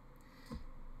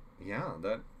yeah,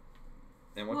 that.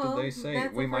 And what did they say?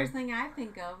 That's the first thing I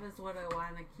think of is what I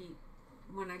want to keep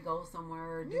when I go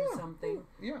somewhere or do something.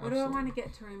 Yeah, what do I want to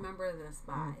get to remember this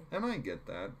by? And I get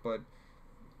that, but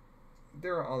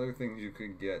there are other things you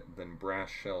could get than brass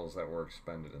shells that were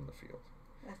expended in the field.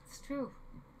 That's true.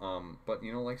 But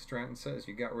like Stratton says,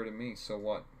 you got rid of me, so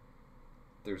what?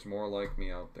 There's more like me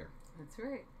out there. That's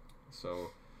right.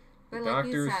 So, but like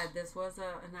you said, this was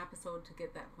an episode to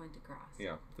get that point across.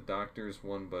 Yeah, the doctors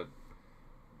won, but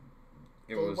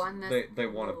they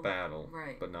won a battle,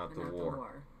 right, but not the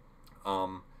war.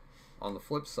 On the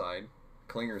flip side,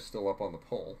 Klinger's still up on the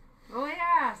pole. Oh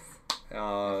yes.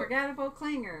 I forgot about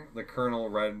Klinger. The colonel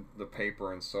read the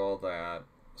paper and saw that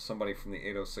somebody from the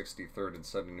 8063rd had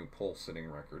set a new pole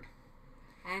sitting record.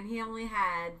 And he only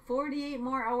had 48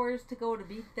 more hours to go to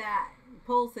beat that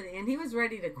pole sitting, and he was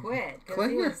ready to quit because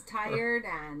he was tired.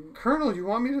 And Colonel, you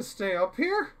want me to stay up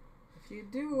here? If you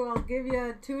do, I'll give you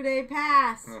a 2-day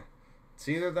pass. It's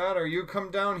either that or you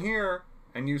come down here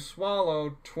and you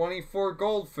swallow 24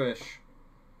 goldfish.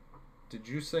 Did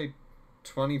you say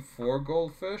 24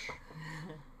 goldfish?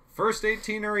 First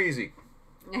 18 are easy.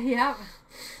 Yep.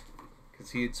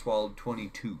 Because he had swallowed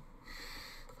 22.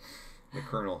 The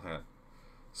colonel had.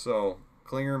 So,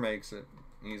 Klinger makes it.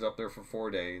 He's up there for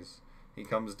 4 days. He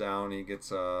comes down. He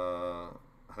gets I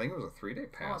think it was a 3-day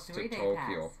pass to Tokyo.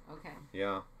 Pass. Okay.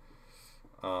 Yeah.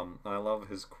 I love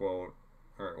his quote,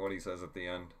 or what he says at the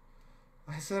end.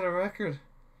 I set a record,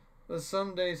 but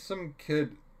someday some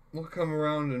kid will come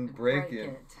around and break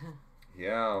it.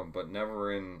 Yeah, but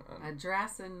never in a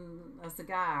dress and a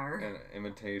cigar. An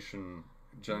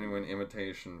genuine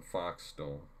imitation fox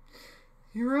stole.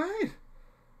 You're right.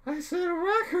 I set a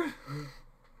record.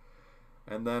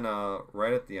 And then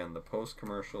right at the end, the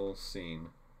post-commercial scene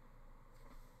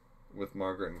with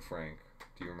Margaret and Frank.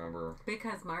 Do you remember?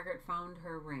 Because Margaret found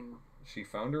her ring. She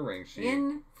found her ring.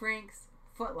 In Frank's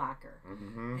footlocker.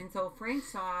 Mm-hmm. And so Frank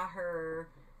saw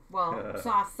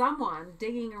saw someone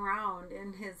digging around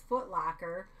in his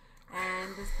footlocker,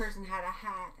 and this person had a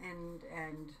hat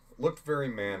and looked very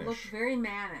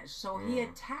mannish. So he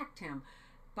attacked him.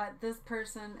 But this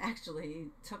person actually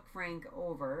took Frank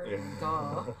over. Yeah.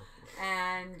 Duh.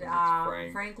 And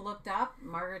Frank looked up.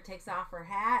 Margaret takes off her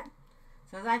hat.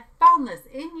 Says, I found this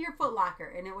in your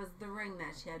footlocker. And it was the ring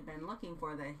that she had been looking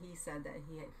for that he said that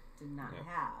he did not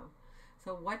have.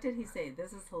 So what did he say?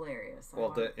 This is hilarious.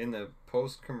 Well, in the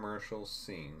post-commercial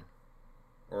scene,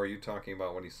 or are you talking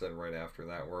about what he said right after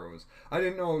that, where it was, I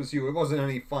didn't know it was you. It wasn't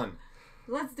any fun.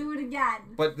 Let's do it again.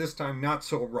 But this time not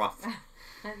so rough.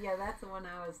 Yeah, that's the one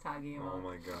I was talking about. Oh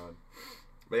my god.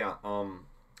 But yeah,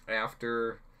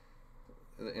 after,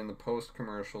 in the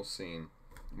post-commercial scene,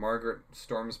 Margaret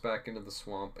storms back into the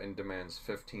swamp and demands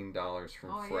 $15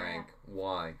 from Frank. Yeah.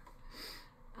 Why?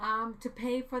 To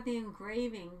pay for the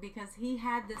engraving, because he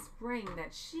had this ring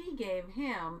that she gave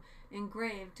him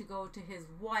engraved to go to his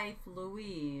wife,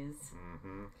 Louise.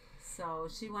 Mm-hmm. So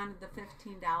she wanted the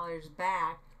 $15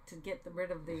 back to get rid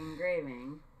of the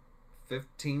engraving.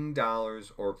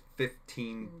 $15 or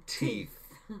 15 teeth.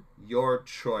 Your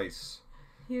choice.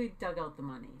 He dug out the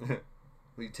money.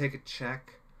 Will you take a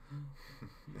check?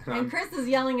 And Chris is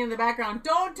yelling in the background,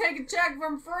 don't take a check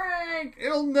from Frank!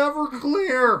 It'll never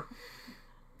clear!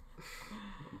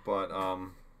 But,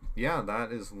 yeah,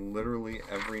 that is literally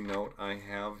every note I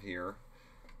have here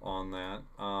on that.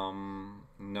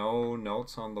 No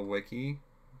notes on the wiki,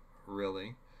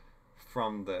 really,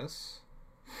 from this.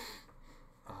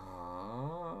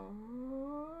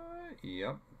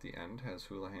 Yep, the end has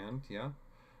Houlihan, yeah.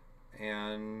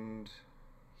 And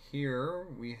here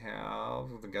we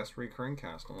have the guest recurring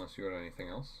cast, unless you had anything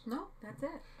else. No, that's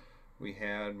it. We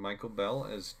had Michael Bell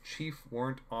as Chief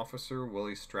Warrant Officer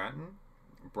Willie Stratton,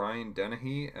 Brian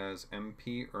Dennehy as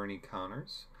MP Ernie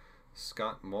Connors,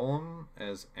 Scott Mollum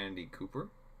as Andy Cooper,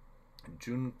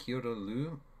 Jun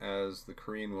Kyoto-Lu as the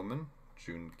Korean woman,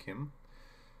 Jun Kim,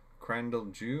 Crandall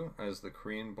Ju as the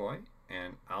Korean boy,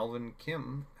 and Alvin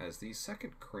Kim as the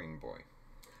second Korean boy.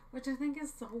 Which I think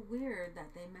is so weird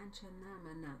that they mentioned them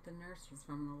and not the nurses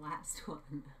from the last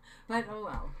one. But oh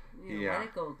well. Let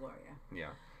it go, Gloria.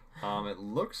 Yeah. It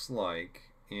looks like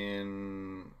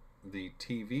in the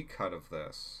TV cut of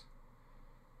this,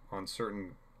 on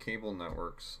certain cable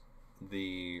networks,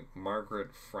 the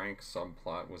Margaret Frank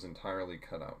subplot was entirely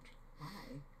cut out.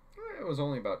 Why? It was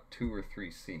only about 2 or 3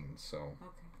 scenes, so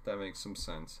okay. That makes some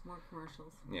sense. More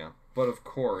commercials. Yeah. But of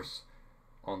course,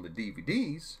 on the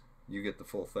DVDs, you get the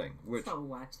full thing. So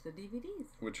watch the DVDs.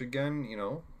 Which again,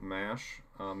 MASH,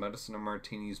 Medicine and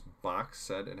Martini's box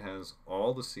set. It has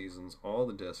all the seasons, all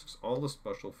the discs, all the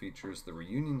special features, the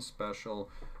reunion special,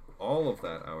 all of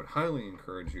that. I would highly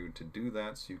encourage you to do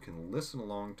that so you can listen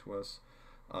along to us.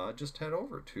 Just head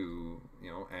over to,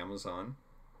 Amazon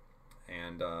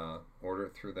and order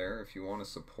it through there. If you want to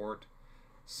support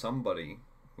somebody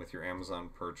with your Amazon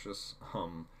purchase,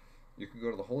 you can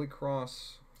go to the Holy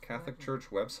Cross Catholic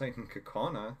Church website in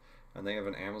Kaukauna, and they have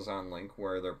an Amazon link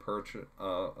where their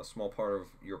a small part of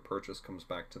your purchase comes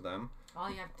back to them. All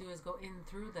you have to do is go in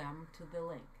through them to the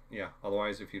link. Yeah.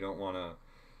 Otherwise, if you don't want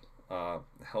to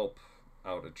help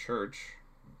out a church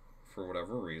for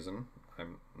whatever reason,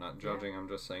 I'm not judging. Yeah. I'm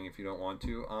just saying if you don't want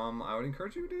to, I would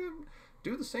encourage you to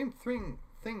do the same thing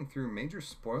through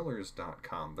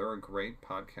Majorspoilers.com. They're a great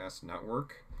podcast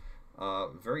network,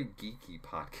 very geeky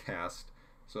podcast.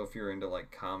 So if you're into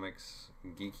like comics,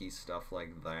 geeky stuff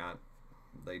like that,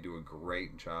 they do a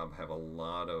great job, have a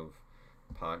lot of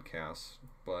podcasts,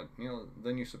 but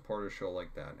then you support a show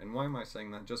like that. And why am I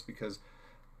saying that? Just because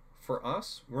for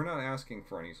us, we're not asking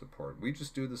for any support. We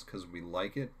just do this because we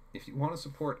like it. If you want to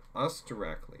support us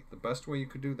directly, the best way you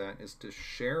could do that is to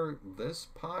share this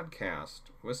podcast,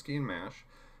 Whiskey and Mash,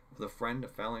 with a friend, a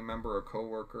family member, a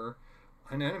coworker,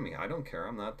 an enemy. I don't care.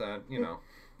 I'm not that,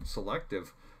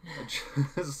 selective.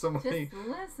 Just somebody, just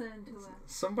listen to us.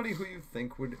 Somebody who you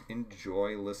think would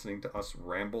enjoy listening to us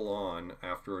ramble on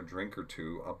after a drink or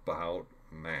two about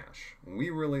MASH. We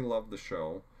really love the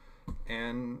show,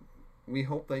 and we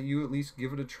hope that you at least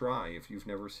give it a try if you've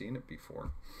never seen it before.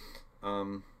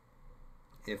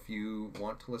 If you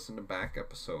want to listen to back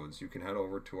episodes, you can head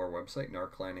over to our website,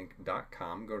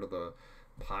 narclaninc.com, go to the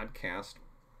podcast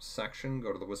section,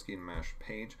 go to the Whiskey and Mash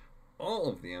page. All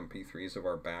of the MP3s of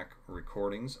our back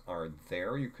recordings are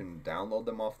there. You can download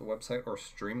them off the website or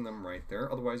stream them right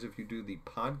there. Otherwise, if you do the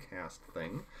podcast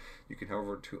thing, you can head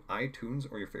over to iTunes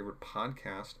or your favorite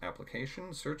podcast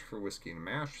application, search for Whiskey and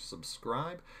Mash,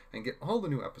 subscribe, and get all the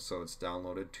new episodes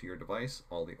downloaded to your device.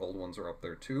 All the old ones are up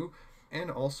there too. And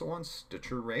also on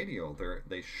Stitcher Radio.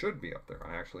 They should be up there.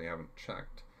 I actually haven't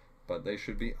checked, but they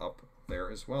should be up there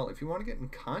as well. If you want to get in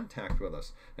contact with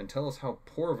us and tell us how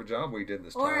poor of a job we did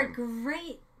this time, or a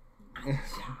great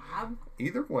job,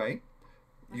 either way,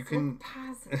 you can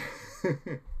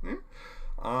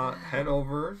head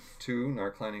over to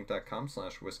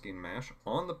narclaninc.com/whiskey and mash.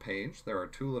 On the page there are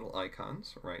 2 little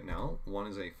icons right now. One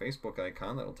is a Facebook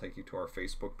icon that'll take you to our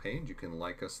Facebook page. You can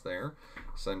like us there,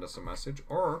 send us a message,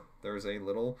 or there's a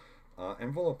little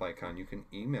envelope icon. You can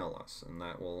email us, and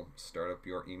that will start up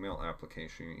your email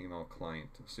application, your email client,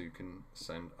 so you can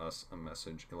send us a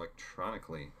message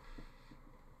electronically.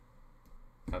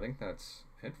 I think that's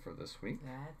it for this week.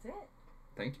 That's it.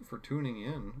 Thank you for tuning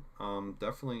in.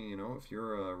 Definitely, if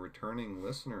you're a returning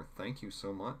listener, thank you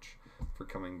so much for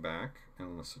coming back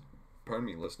and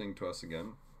listening to us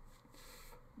again.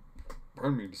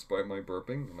 Pardon me, despite my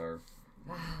burping and our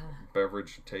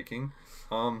beverage taking.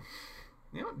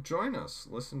 Join us.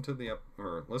 Listen to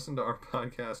our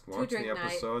podcast. Watch the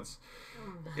episodes.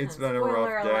 It's been a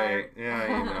rough day.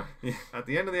 Yeah, At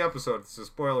the end of the episode, it's a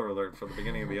spoiler alert for the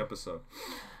beginning of the episode.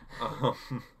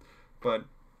 But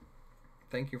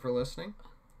thank you for listening.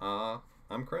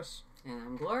 I'm Chris. And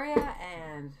I'm Gloria,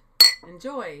 and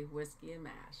enjoy Whiskey and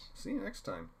Mash. See you next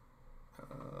time.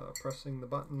 Pressing the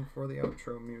button for the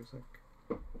outro music.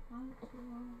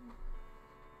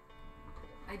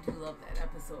 I do love that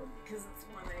episode because it's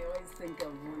one I always think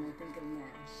of when I think of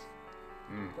MASH.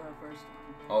 The first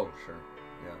one. Oh, sure.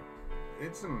 Yeah.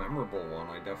 It's a memorable one.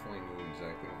 I definitely knew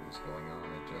exactly what was going on.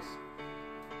 It just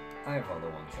I have other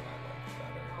ones that I like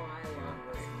better. Oh, I love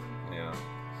this one. Yeah.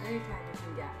 Anytime you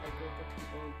can get a group of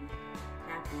people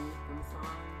happy from a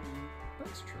song.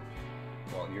 That's true.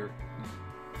 Well, you're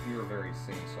a very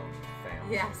sing-song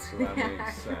family, yes. so that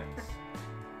makes sense.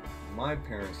 My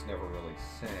parents never really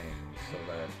sang, so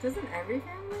that... Doesn't every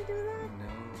family do that? No.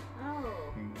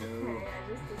 Oh. No. Okay,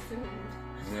 I just assumed.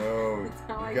 No. That's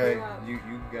how I guys, grew up.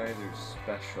 you guys are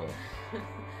special.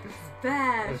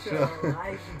 Special.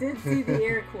 I did see the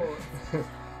air quotes.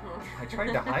 I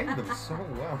tried to hide them so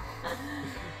well.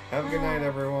 Have a good night,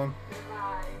 everyone.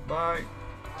 Goodbye. Bye.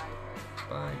 Bye.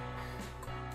 Bye.